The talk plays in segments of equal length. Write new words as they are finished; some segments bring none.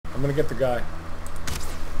I'm gonna get the guy.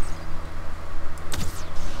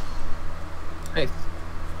 Nice.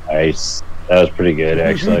 Nice. That was pretty good,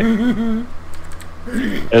 actually.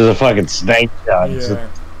 It was a fucking snake shot. Yeah.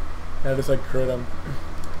 I just like crit him.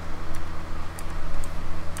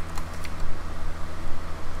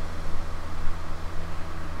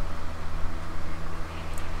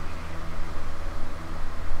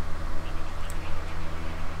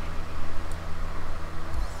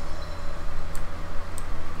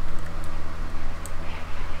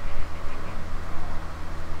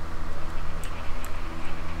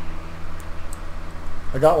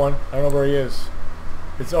 I got one. I don't know where he is.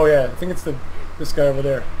 It's oh yeah, I think it's this guy over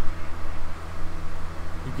there.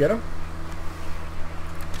 You get him?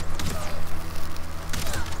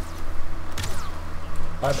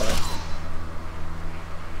 Bye bye.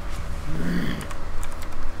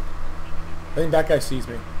 I think that guy sees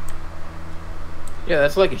me. Yeah,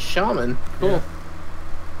 that's like a shaman. Cool. Yeah.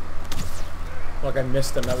 Like I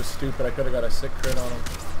missed him. That was stupid. I could have got a sick crit on him.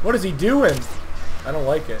 What is he doing? I don't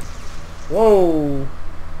like it. Whoa.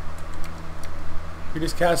 He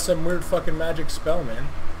just cast some weird fucking magic spell, man.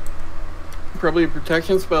 Probably a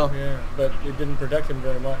protection spell. Yeah, but it didn't protect him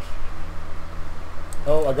very much.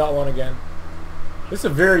 Oh, I got one again. This is a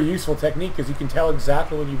very useful technique because you can tell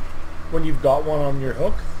exactly when you've got one on your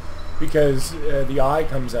hook because the eye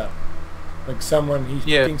comes up. Like someone, he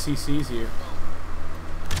thinks he sees you.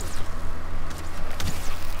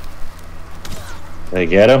 Did I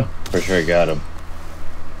get him? For sure I got him.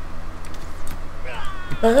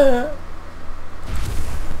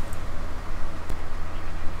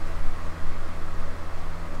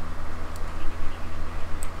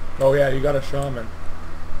 Oh yeah, you got a shaman.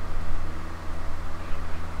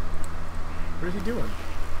 What is he doing?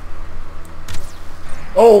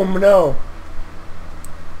 Oh no!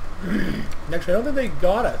 Actually, I don't think they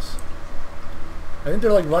got us. I think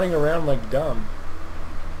they're like running around like dumb.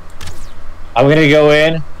 I'm gonna go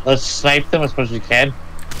in. Let's snipe them as much as we can.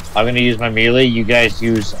 I'm gonna use my melee. You guys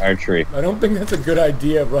use archery. I don't think that's a good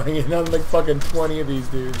idea, running in on like fucking 20 of these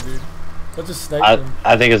dudes, dude. Let's just snipe them.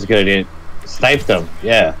 I think it's a good idea. Snipe them,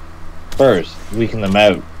 yeah. First, weaken them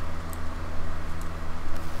out.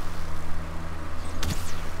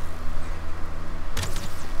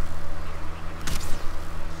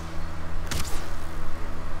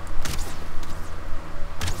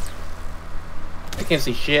 I can't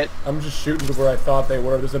see shit. I'm just shooting to where I thought they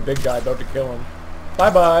were. There's a big guy about to kill him.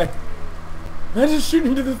 Bye-bye. I'm just shooting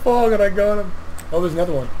into the fog and I got him. Oh, there's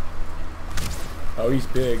another one. Oh, he's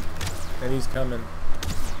big. And he's coming.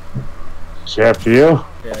 Is he after you?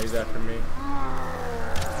 Yeah, he's after me.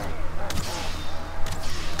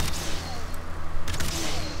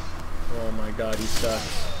 Oh my god, he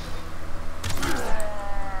sucks.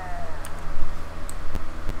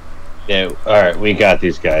 Yeah, alright, we got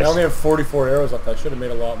these guys. I only have 44 arrows left. I should have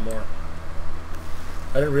made a lot more.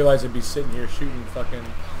 I didn't realize I'd be sitting here shooting fucking...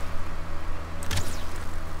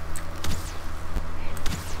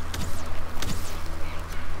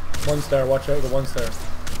 One star, watch out with the one star.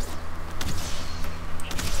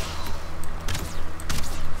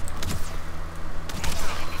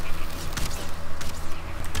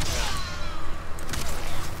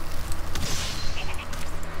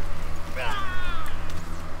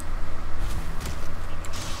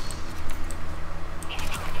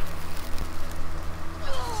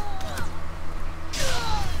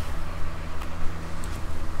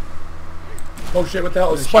 Oh shit, what the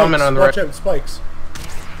hell? There's a Spikes! shaman on the Watch right. out, spikes.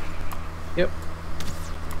 Yep.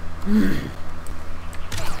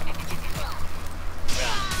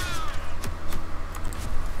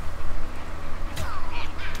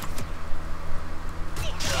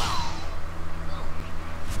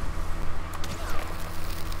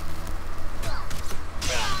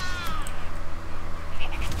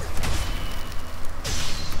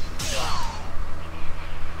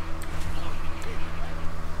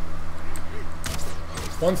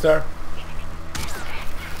 One star.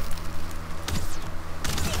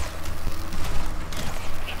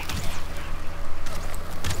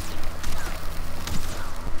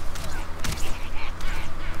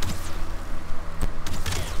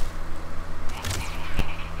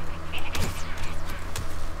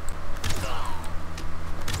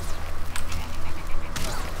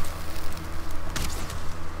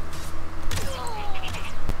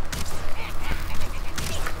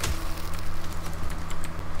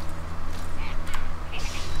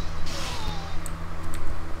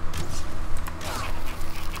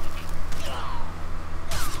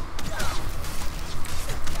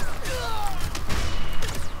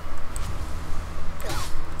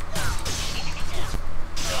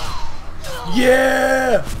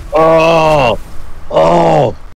 Yeah! Oh!